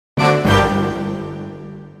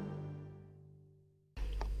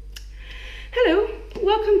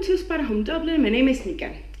welcome to Spotahome, Dublin. My name is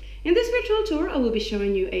Nika. In this virtual tour, I will be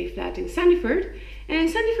showing you a flat in Sandyford. And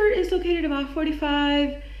Sandyford is located about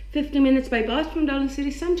 45-50 minutes by bus from Dublin city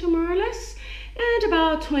centre, more or less, and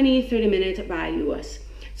about 20-30 minutes by Lewis.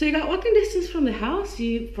 So you got walking distance from the house,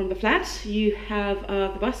 from the flat. You have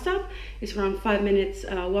the bus stop, it's around 5 minutes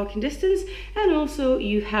walking distance, and also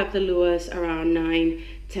you have the Lewis around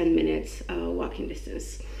 9-10 minutes walking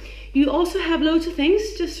distance. You also have loads of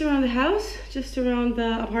things just around the house, just around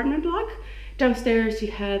the apartment block. Downstairs you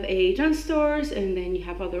have a John stores, and then you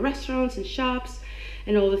have other restaurants and shops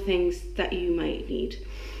and all the things that you might need.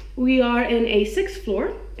 We are in a 6th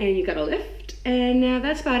floor and you got a lift, and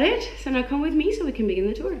that's about it. So now come with me so we can begin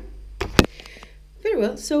the tour. Very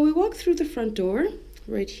well, so we walk through the front door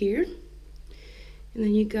right here, and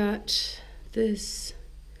then you got this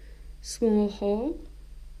small hall,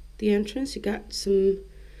 the entrance. You got some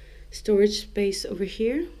storage space over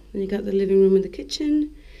here. Then you got the living room and the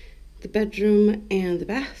kitchen, the bedroom and the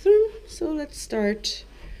bathroom. So let's start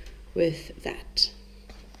with that.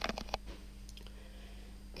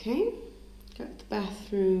 Okay, got the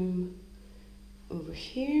bathroom over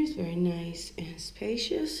here. It's very nice and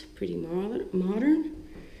spacious, pretty modern.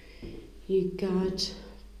 You got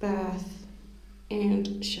bath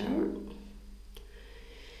and shower.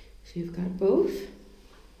 So you've got both.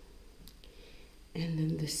 And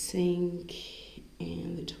then the sink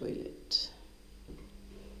and the toilet.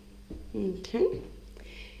 Okay.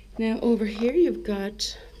 Now over here you've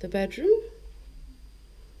got the bedroom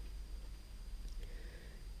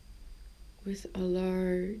with a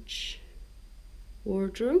large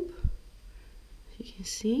wardrobe, you can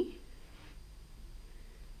see.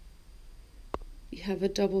 You have a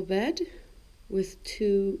double bed with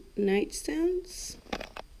 2 nightstands.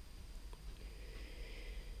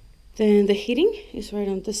 Then the heating is right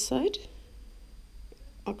on this side,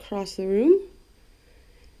 across the room.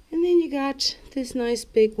 And then you got this nice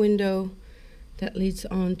big window that leads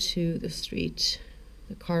onto the street,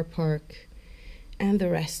 the car park, and the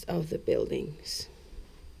rest of the buildings.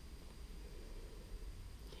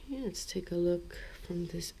 Okay, let's take a look from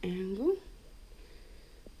this angle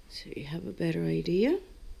so you have a better idea.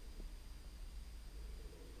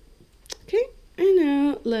 Okay, and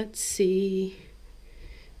now let's see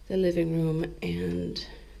the living room and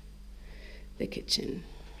the kitchen.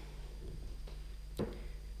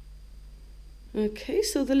 Okay,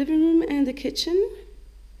 so the living room and the kitchen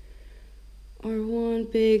are one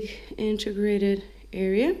big integrated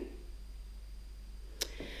area.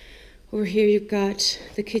 Over here you've got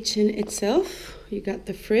the kitchen itself, you got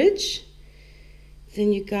the fridge,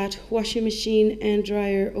 then you got washing machine and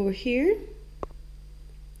dryer over here,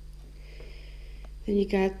 then you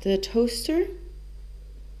got the toaster,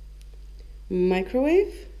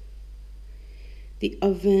 microwave, the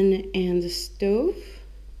oven and the stove,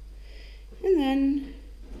 and then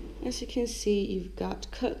as you can see you've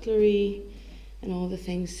got cutlery and all the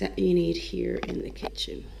things that you need here in the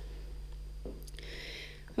kitchen.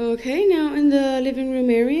 Okay, now in the living room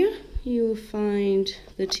area you will find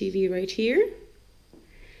the TV right here,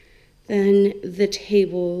 then the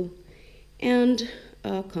table and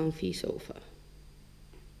a comfy sofa.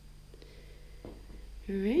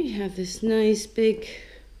 Alright, you have this nice big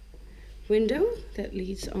window that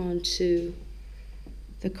leads onto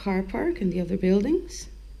the car park and the other buildings,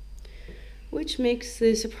 which makes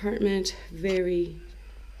this apartment very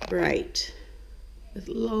bright with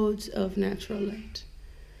loads of natural light.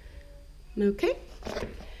 Okay,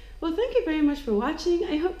 well, thank you very much for watching.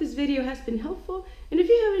 I hope this video has been helpful, and if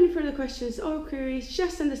you have any further questions or queries,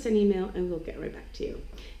 just send us an email and we'll get right back to you.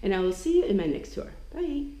 And I will see you in my next tour.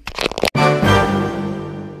 Bye.